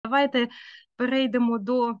давайте перейдемо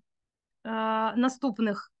до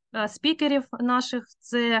наступних спікерів наших.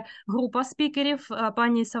 Це група спікерів: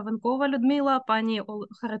 пані Савенкова Людмила, пані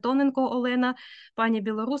Харитоненко Олена, пані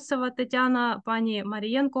Білорусцева Тетяна, пані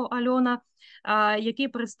Марієнко Альона, які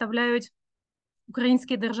представляють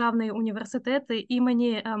Український державний університет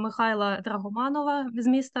імені Михайла Драгоманова з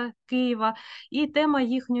міста Києва. І тема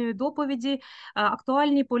їхньої доповіді –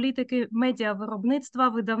 актуальні політики медіавиробництва,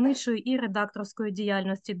 видавничої і редакторської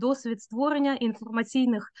діяльності, досвід створення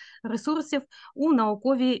інформаційних ресурсів у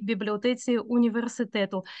науковій бібліотеці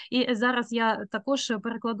університету. І зараз я також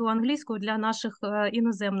перекладу англійською для наших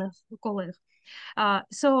іноземних колег.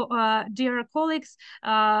 Dear colleagues,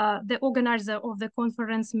 the organizer of the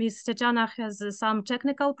conference, Ms. Tetiana, has some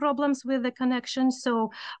technical problems with the connection.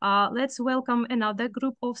 So let's welcome another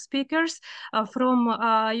group of speakers from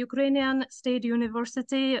Ukrainian State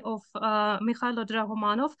University of Mikhailo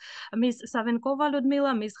Dragomanov, Ms. Савенкова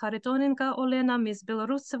Людмила, Ms. Харитоненко Олена, Ms.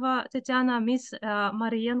 Білорусцева Тетяна, Ms.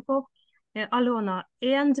 Марієнко Альона.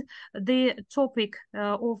 And the topic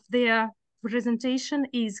of their presentation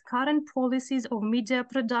is current policies of media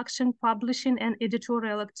production, publishing, and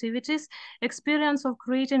editorial activities, experience of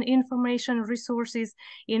creating information resources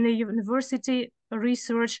in a university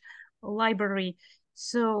research library.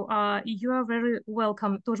 So you are very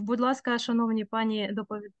welcome. Тож, будь ласка, шановні пані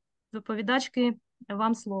доповідачки,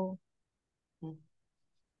 вам слово.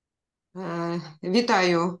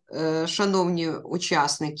 Вітаю, шановні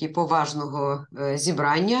учасники поважного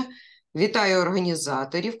зібрання. Вітаю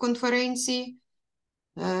організаторів конференції.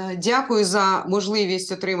 Дякую за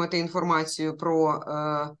можливість отримати інформацію про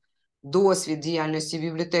досвід діяльності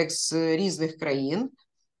бібліотек з різних країн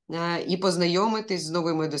і познайомитись з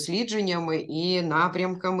новими дослідженнями і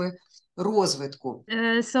напрямками розвитку.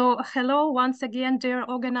 So hello once again, dear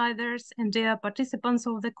organizers and dear participants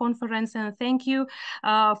of the conference, and thank you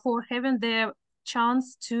for having the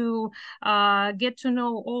chance to get to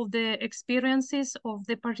know all the experiences of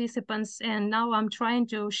the participants, and now I'm trying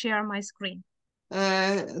to share my screen.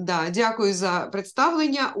 Да, дякую за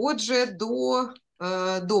представлення. Отже, до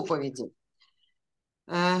доповіді.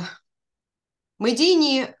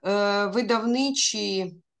 Медійні,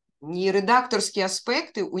 видавничі і редакторські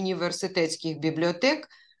аспекти університетських бібліотек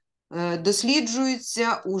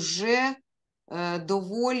досліджуються уже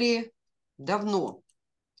доволі давно.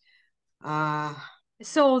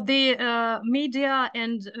 So the media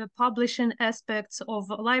and publishing aspects of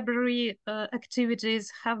library activities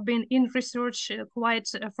have been in research quite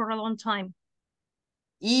for a long time.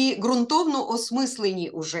 І ґрунтовно осмислені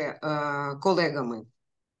уже колегами.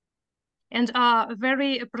 And are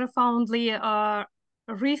very profoundly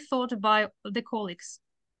rethought by the colleagues.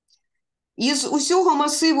 Із усього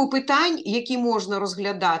масиву питань, які можна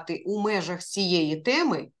розглядати у межах цієї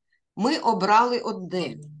теми, ми обрали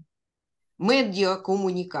одне –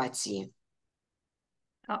 медіакомунікації.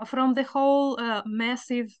 From the whole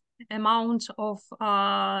massive amount of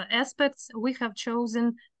aspects, we have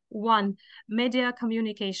chosen one, media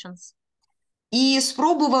communications. І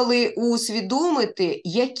спробували усвідомити,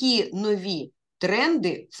 які нові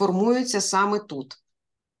тренди формуються саме тут.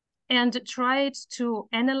 And tried to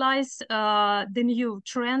analyze the new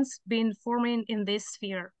trends being forming in this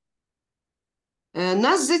sphere.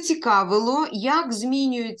 Нас зацікавило, як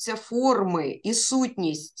змінюються форми і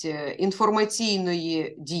сутність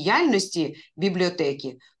інформаційної діяльності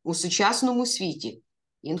бібліотеки у сучасному світі,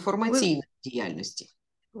 інформаційної діяльності.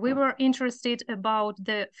 We were interested about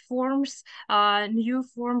the forms, new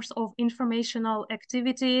forms of informational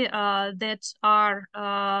activity that are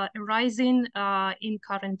arising in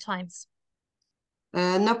current times.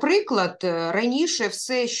 Наприклад, раніше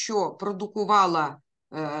все, що продукувала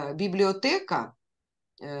бібліотека,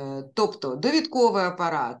 тобто довідковий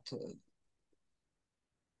апарат,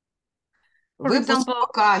 випуск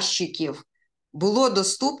показчиків, було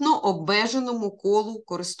доступно обмеженому колу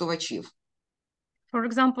користувачів. For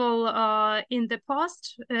example, in the past,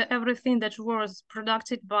 everything that was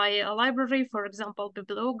produced by a library, for example,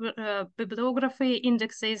 bibliography,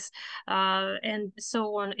 indexes, and so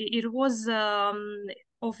on, it was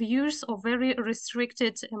of use of very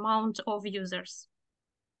restricted amount of users.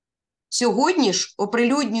 Сьогодні ж,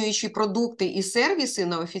 оприлюднюючи продукти і сервіси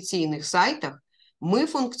на офіційних сайтах, ми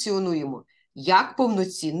функціонуємо як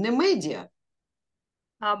повноцінне медіа.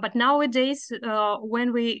 But nowadays,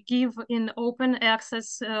 when we give in open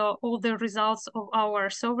access all the results of our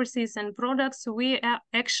services and products, we are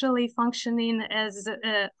actually functioning as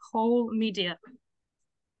a whole media.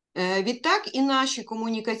 Відтак і наші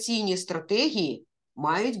комунікаційні стратегії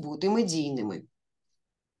мають бути медійними.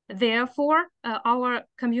 Therefore, our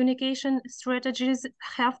communication strategies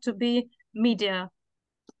have to be media.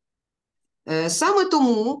 Саме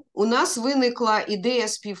тому у нас виникла ідея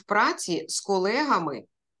співпраці з колегами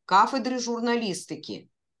кафедри журналістики,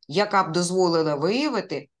 яка б дозволила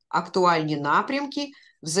виявити актуальні напрямки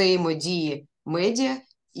взаємодії медіа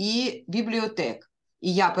і бібліотек.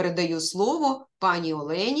 І я передаю слово пані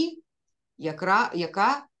Олені,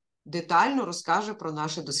 яка детально розкаже про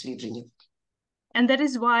наше дослідження. And that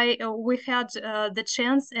is why we had the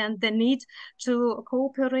chance and the need to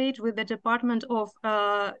cooperate with the Department of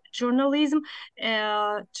Journalism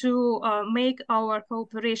to make our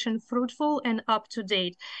cooperation fruitful and up to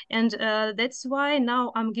date. And that's why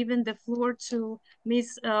now I'm giving the floor to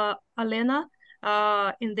Ms. Олена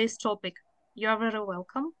in this topic. You are very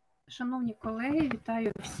welcome. Шановні колеги,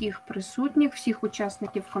 вітаю всіх присутніх, всіх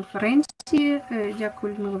учасників конференції.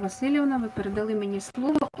 Дякую, Людмила Васильівна, ви передали мені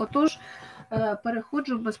слово. Отож,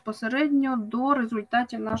 переходжу безпосередньо до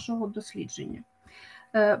результатів нашого дослідження.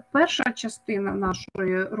 Перша частина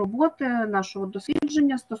нашої роботи, нашого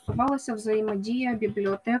дослідження стосувалася взаємодії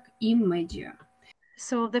бібліотек і медіа.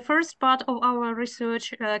 So the first part of our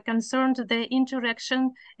research concerned the interaction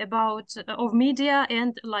of media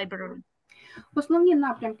and library. Основні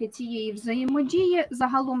напрямки цієї взаємодії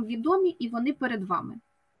загалом відомі, і вони перед вами.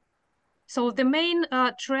 So the main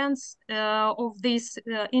trends of this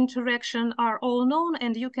interaction are all known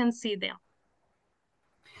and you can see them.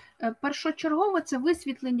 Першочергово це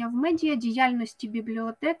висвітлення в медіа діяльності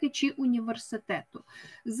бібліотеки чи університету.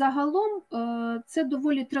 Загалом це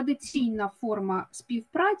доволі традиційна форма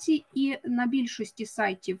співпраці, і на більшості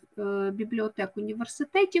сайтів бібліотек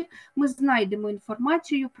університетів ми знайдемо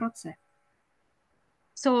інформацію про це.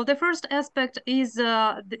 So the first aspect is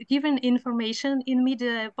giving information in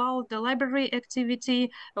media about the library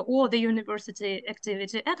activity or the university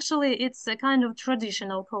activity. Actually, it's a kind of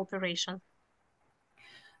traditional cooperation.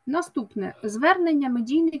 Наступне – звернення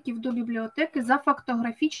медійників до бібліотеки за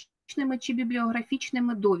фактографічними чи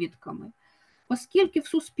бібліографічними довідками. Оскільки в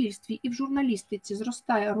суспільстві і в журналістиці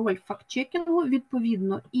зростає роль фактчекінгу,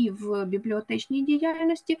 відповідно і в бібліотечній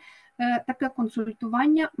діяльності, таке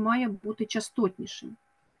консультування має бути частотнішим.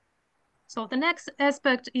 So the next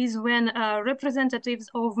aspect is when representatives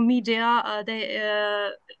of media they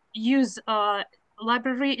use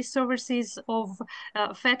library services of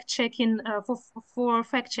fact-checking for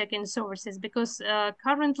fact-checking services, because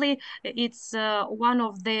currently it's one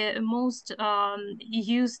of the most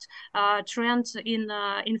used trends in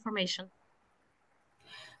information.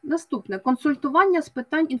 Наступне – консультування з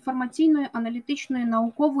питань інформаційної, аналітичної,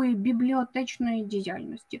 наукової, бібліотечної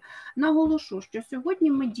діяльності. Наголошу, що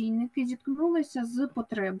сьогодні медійники зіткнулися з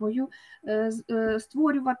потребою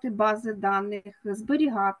створювати бази даних,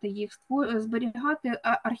 зберігати їх, зберігати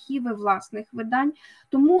архіви власних видань,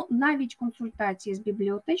 тому навіть консультації з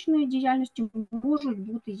бібліотечною діяльністю можуть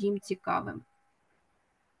бути їм цікавими.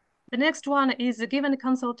 The next one is given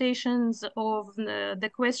consultations of the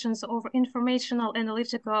questions of informational,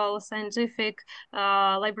 analytical, scientific,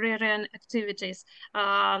 librarian activities.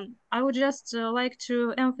 I would just like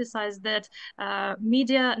to emphasize that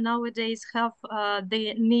media nowadays have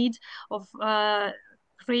the need of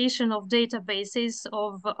creation of databases,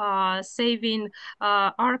 of saving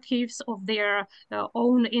archives of their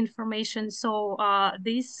own information. So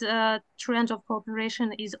this trend of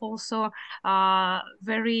cooperation is also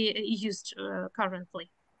very used currently.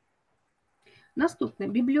 Наступне.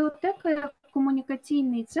 Бібліотека як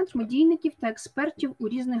комунікаційний центр медійників та експертів у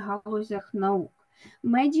різних галузях наук.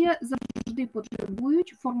 Медіа завжди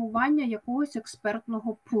потребують формування якогось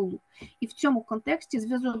експертного пулу. І в цьому контексті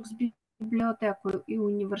зв'язок з бібліотекою і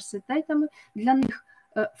університетами для них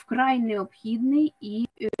вкрай необхідний і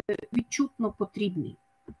відчутно потрібний.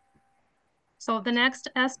 So the next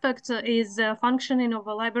aspect is functioning of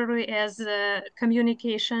a library as a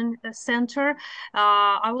communication center.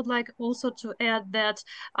 I would like also to add that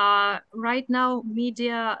right now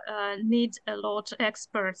media need a lot of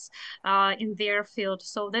experts in their field.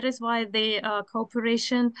 So that is why the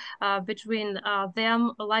cooperation between them,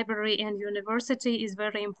 library and university is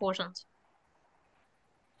very important.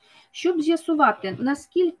 Щоб з'ясувати,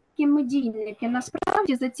 наскільки медійники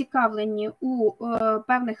насправді зацікавлені у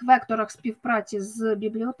певних векторах співпраці з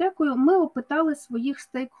бібліотекою, ми опитали своїх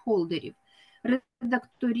стейкхолдерів –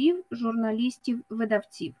 редакторів, журналістів,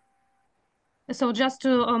 видавців. So just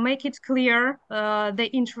to make it clear the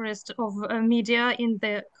interest of media in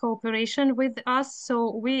the cooperation with us, so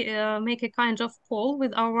we make a kind of poll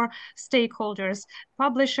with our stakeholders,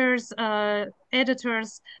 publishers,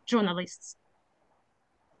 editors, journalists.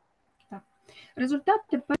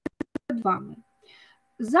 Результати перед вами.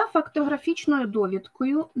 За фактографічною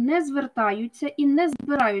довідкою не звертаються і не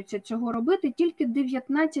збираються цього робити тільки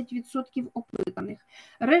 19% опитаних.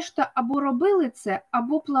 Решта або робили це,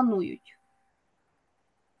 або планують.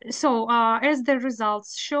 So, as the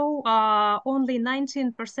results show, only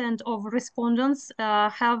 19% of respondents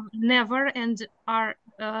have never and are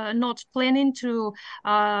not planning to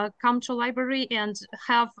come to library and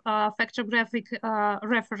have factographic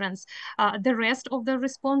reference. The rest of the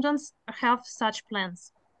respondents have such plans.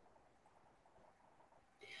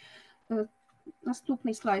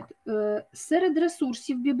 Наступний слайд. Серед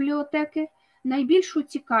ресурсів бібліотеки найбільшу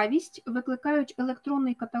цікавість викликають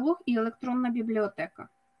електронний каталог і електронна бібліотека.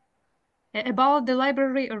 About the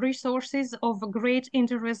library resources of great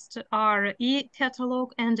interest are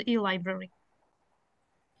e-catalog and e-library.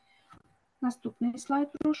 Наступний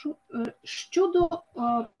слайд, прошу. Щодо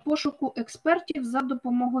пошуку експертів за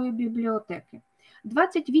допомогою бібліотеки.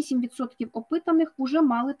 28% опитаних уже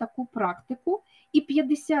мали таку практику, і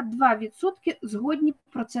 52% згодні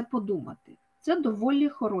про це подумати. Це доволі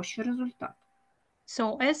хороший результат.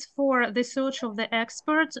 So, as for the search of the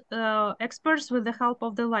experts with the help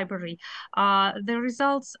of the library, the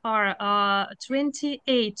results are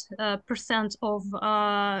 28% of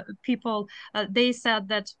people, they said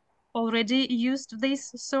that already used this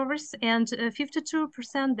service, and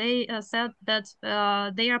 52% they said that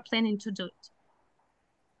they are planning to do it.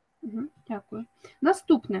 Дякую.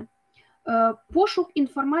 Наступне. Пошук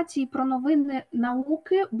інформації про новини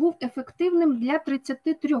науки був ефективним для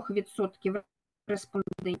 33%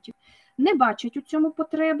 респондентів. Не бачать у цьому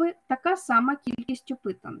потреби така сама кількість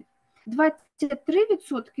опитаних.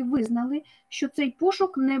 23% визнали, що цей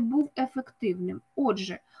пошук не був ефективним.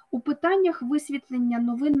 Отже, у питаннях висвітлення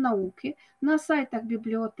новин науки на сайтах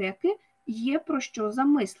бібліотеки є про що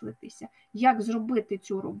замислитися, як зробити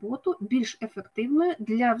цю роботу більш ефективною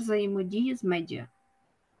для взаємодії з медіа.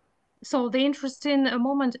 So the interesting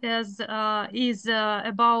moment is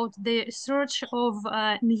about the search of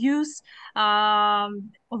news,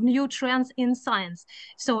 of new trends in science.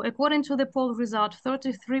 So according to the poll result,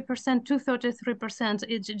 33% to 33%,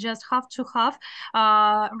 it's just half to half.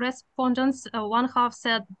 Respondents, one half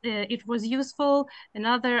said it was useful,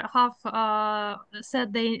 another half said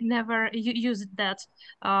they never used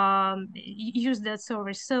that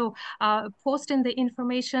service. So posting the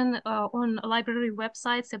information on library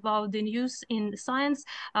websites about the news in science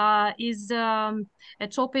is a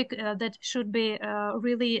topic that should be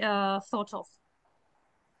really thought of.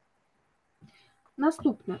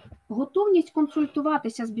 Наступне. Готовність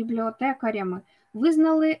консультуватися з бібліотекарями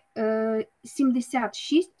визнали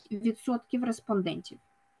 76% респондентів.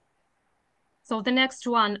 So the next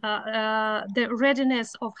one, the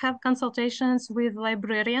readiness of have consultations with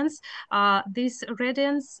librarians. This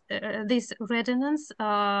readiness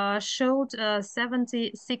showed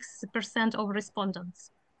 76% of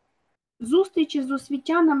respondents. Зустрічі з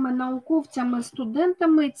освітянами, науковцями,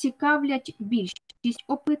 студентами цікавлять більшість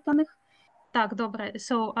опитаних. Так, добре.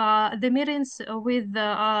 So the meetings with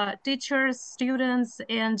teachers, students,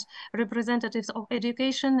 and representatives of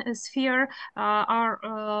education sphere are,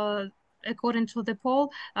 according to the poll,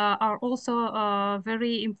 are also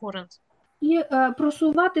very important. І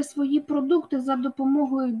просувати свої продукти за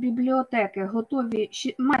допомогою бібліотеки готові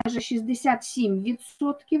майже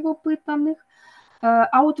 67% опитаних.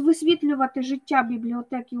 А от висвітлювати життя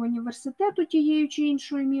бібліотеки університету тією чи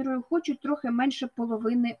іншою мірою хочуть трохи менше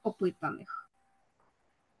половини опитаних.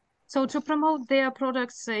 So to promote their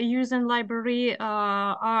products using library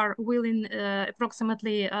are willing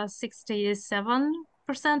approximately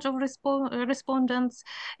 67% of respondents,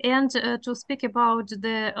 and to speak about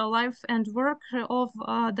the life and work of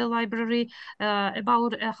the library,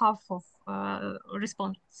 about half of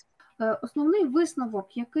respondents. Основний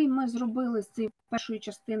висновок, який ми зробили з цієї першої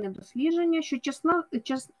частини дослідження, що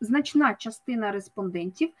значна частина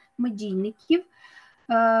респондентів, медійників,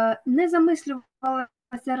 не замислювалася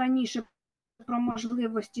раніше про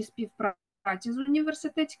можливості співпраці з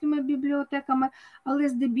університетськими бібліотеками, але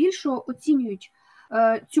здебільшого оцінюють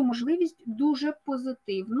цю можливість дуже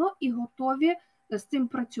позитивно і готові з цим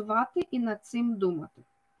працювати і над цим думати.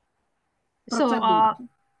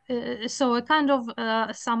 So a kind of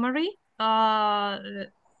summary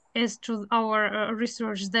as to our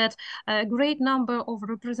research that a great number of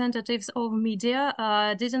representatives of media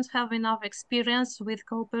didn't have enough experience with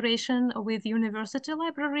cooperation with university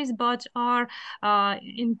libraries, but are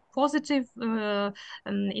in positive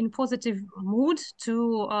mood to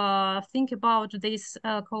think about this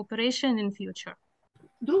cooperation in future.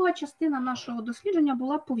 Друга частина нашого дослідження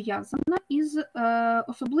була пов'язана із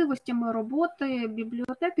особливостями роботи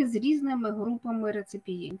бібліотеки з різними групами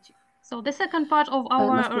реципієнтів. So the second part of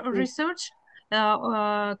our Наступний. research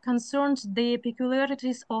concerned the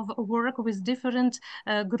peculiarities of work with different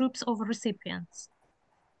groups of recipients.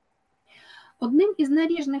 Одним із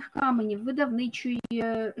наріжних каменів видавничої,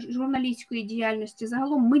 журналістської діяльності,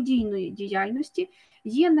 загалом медійної діяльності,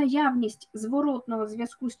 є наявність зворотного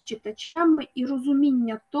зв'язку з читачами і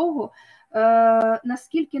розуміння того,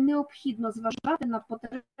 наскільки необхідно зважати на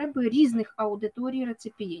потреби різних аудиторій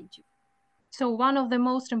реципієнтів. So one of the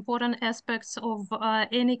most important aspects of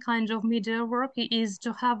any kind of media work is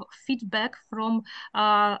to have feedback from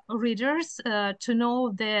readers to know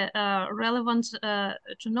their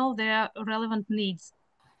relevant needs.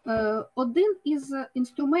 Один із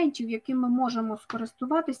інструментів, яким ми можемо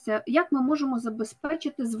скористуватися, як ми можемо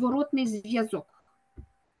забезпечити зворотний зв'язок.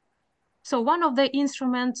 So one of the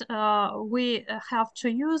instruments we have to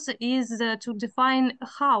use is to define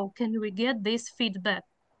how can we get this feedback.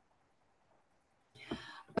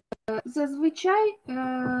 Зазвичай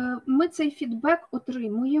ми цей фідбек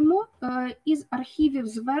отримуємо із архівів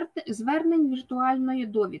звернень віртуальної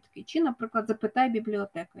довідки, чи, наприклад, запитай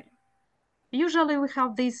бібліотекаря. Usually we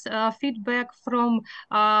have this feedback from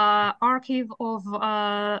archive of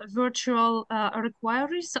virtual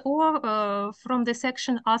requirements or from the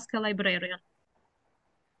section Ask a Librarian.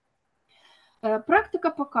 Практика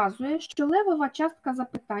показує, що левова частка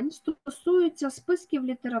запитань стосується списків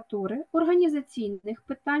літератури, організаційних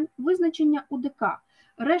питань, визначення УДК.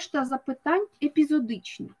 Решта запитань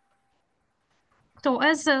епізодичні. So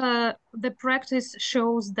as the practice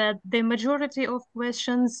shows that the majority of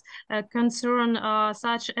questions concern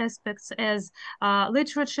such aspects as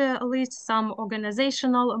literature lists, some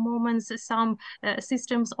organizational moments, some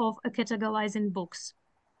systems of categorizing books.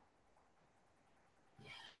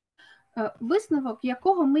 Висновок,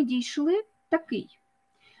 якого ми дійшли, такий.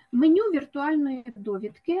 Меню віртуальної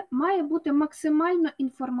довідки має бути максимально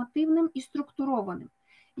інформативним і структурованим.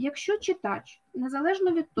 Якщо читач,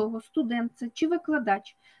 незалежно від того, студент це чи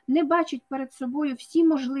викладач, не бачить перед собою всі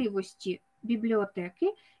можливості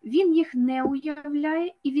бібліотеки, він їх не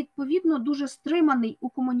уявляє і, відповідно, дуже стриманий у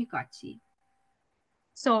комунікації.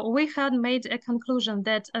 So we had made a conclusion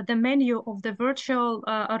that the menu of the virtual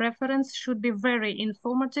reference should be very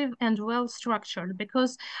informative and well structured,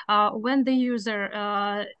 because when the user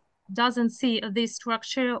doesn't see this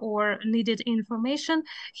structure or needed information,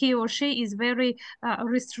 he or she is very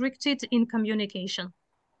restricted in communication.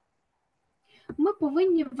 Ми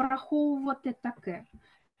повинні враховувати таке.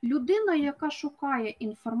 Людина, яка шукає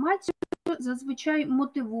інформацію, зазвичай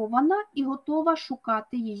мотивована і готова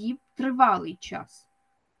шукати її тривалий час.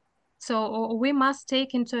 So we must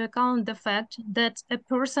take into account the fact that a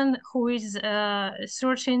person who is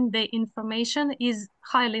searching the information is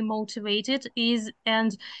highly motivated and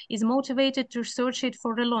is motivated to search it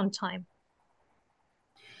for a long time.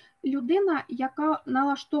 Людина, яка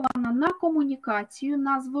налаштована на комунікацію,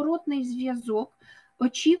 на зворотний зв'язок,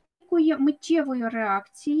 очікує миттєвої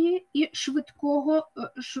реакції і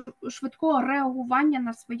швидкого реагування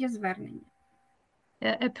на своє звернення.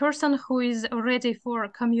 A person who is ready for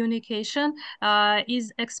communication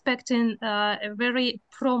is expecting a very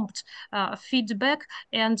prompt feedback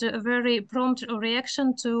and a very prompt reaction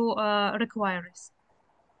to requests.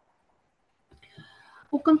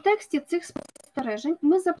 У контексті цих спостережень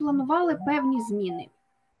ми запланували певні зміни.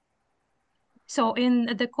 So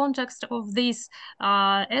in the context of these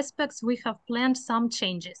aspects, we have planned some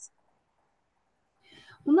changes.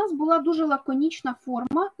 У нас була дуже лаконічна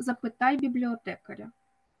форма «Запитай бібліотекаря».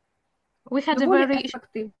 Доволі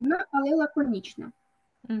ефективна, але лаконічна.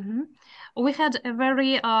 We had a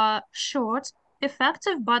very short,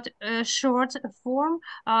 effective, but short form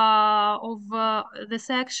of the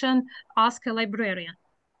section Ask a Librarian.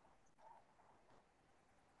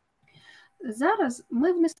 Зараз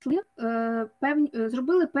ми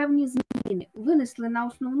зробили певні зміни. Винесли на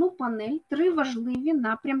основну панель 3 важливі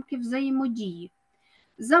напрямки взаємодії.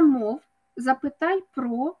 Замов, запитай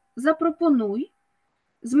про, запропонуй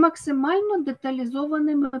з максимально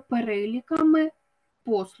деталізованими переліками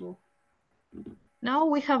послуг. Now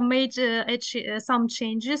we have made some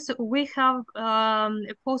changes. We have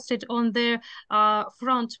posted on the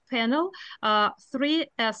front panel 3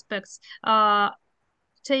 aspects.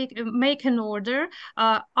 Make an order,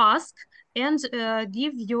 ask, and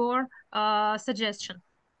give your suggestion.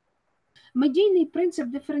 Медійний принцип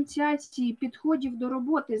диференціації підходів до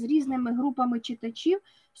роботи з різними групами читачів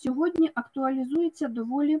сьогодні актуалізується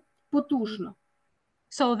доволі потужно.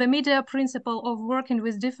 So the media principle of working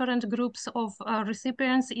with different groups of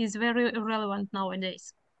recipients is very relevant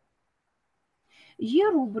nowadays. Є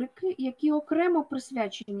рубрики, які окремо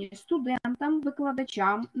присвячені студентам,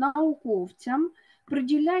 викладачам, науковцям,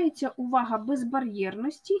 приділяється увага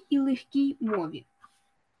безбар'єрності і легкій мові.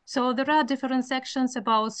 So there are different sections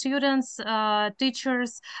about students,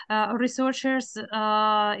 teachers, researchers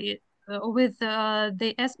with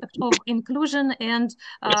the aspect of inclusion and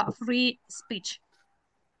free speech.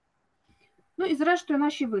 Ну і зрештою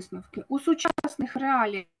наші висновки. У сучасних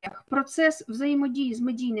реаліях процес взаємодії з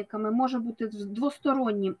медійниками може бути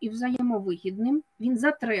двостороннім і взаємовигідним, він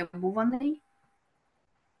затребуваний.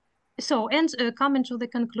 So, and coming to the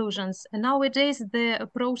conclusions, nowadays the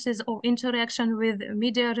process of interaction with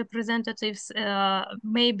media representatives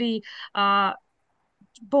may be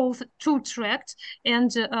both two-tracked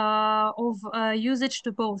and of usage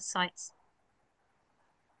to both sides.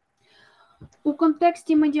 У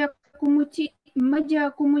контексті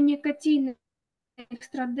медіакомунікаційних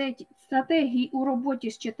стратегій у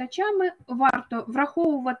роботі з читачами варто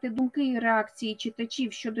враховувати думки і реакції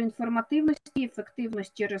читачів щодо інформативності і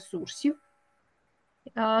ефективності ресурсів.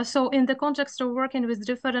 So in the context of working with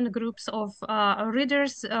different groups of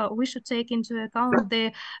readers, we should take into account the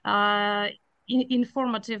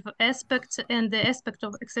informative aspect and the aspect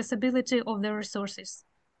of accessibility of the resources.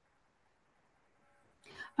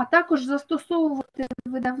 А також застосовувати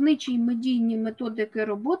видавничі й медійні методики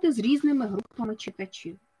роботи з різними групами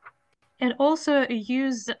читачів. And also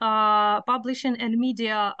use publishing and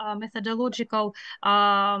media methodological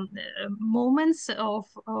moments of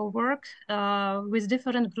work with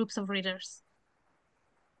different groups of readers.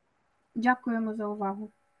 Дякуємо за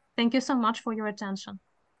увагу. Thank you so much for your attention.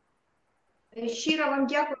 Щиро вам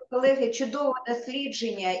дякую, колеги, чудове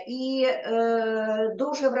дослідження і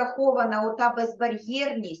дуже врахована ота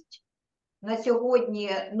безбар'єрність на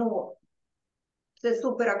сьогодні, ну, це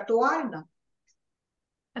супер актуально.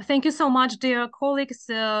 Thank you so much, dear colleagues.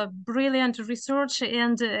 Brilliant research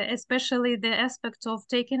and especially the aspect of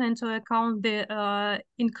taking into account the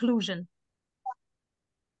inclusion.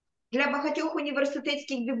 Для багатьох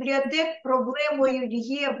університетських бібліотек проблемою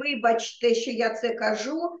є, вибачте, що я це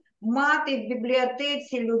кажу, мати в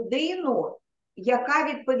бібліотеці людину, яка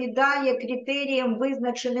відповідає критеріям,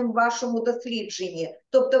 визначеним в вашому дослідженні.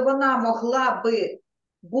 Тобто вона могла би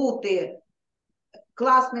бути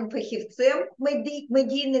класним фахівцем,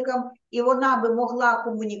 медійником, і вона би могла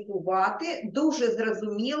комунікувати дуже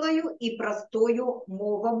зрозумілою і простою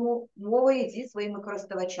мовою зі своїми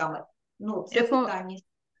користувачами. Ну, це питання.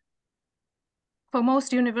 For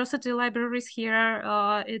most university libraries here,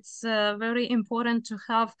 it's very important to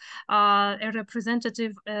have a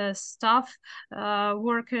representative staff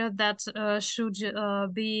worker that should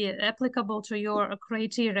be applicable to your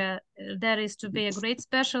criteria. That is to be a great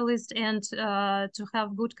specialist and to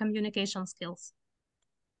have good communication skills.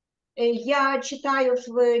 Я читаю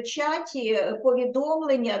в чаті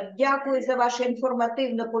повідомлення. Дякую за ваше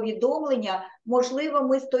інформативне повідомлення. Можливо,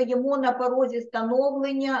 ми стоїмо на порозі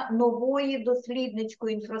становлення нової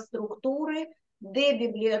дослідницької інфраструктури, де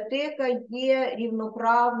бібліотека є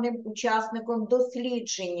рівноправним учасником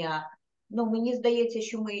дослідження. Ну, мені здається,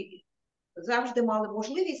 що ми завжди мали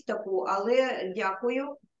можливість таку, але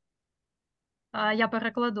дякую. Я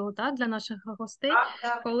перекладу, так, для наших гостей,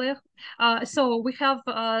 колег. So we have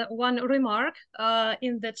one remark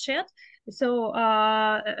in the chat. So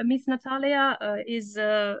Miss Natalia is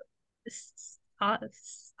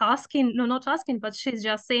asking, no, not asking, but she's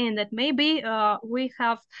just saying that maybe we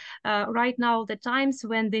have right now the times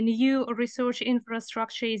when the new research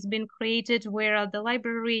infrastructure is being created, where the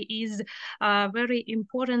library is very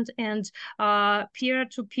important and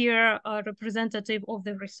peer-to-peer representative of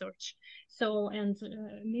the research. So, and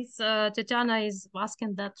Miss Tetiana is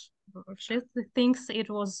asking that she thinks it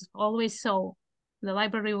was always so. The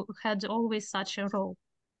library had always such a role.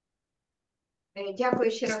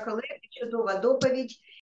 Дякую щиро, колеги. Чудова доповідь.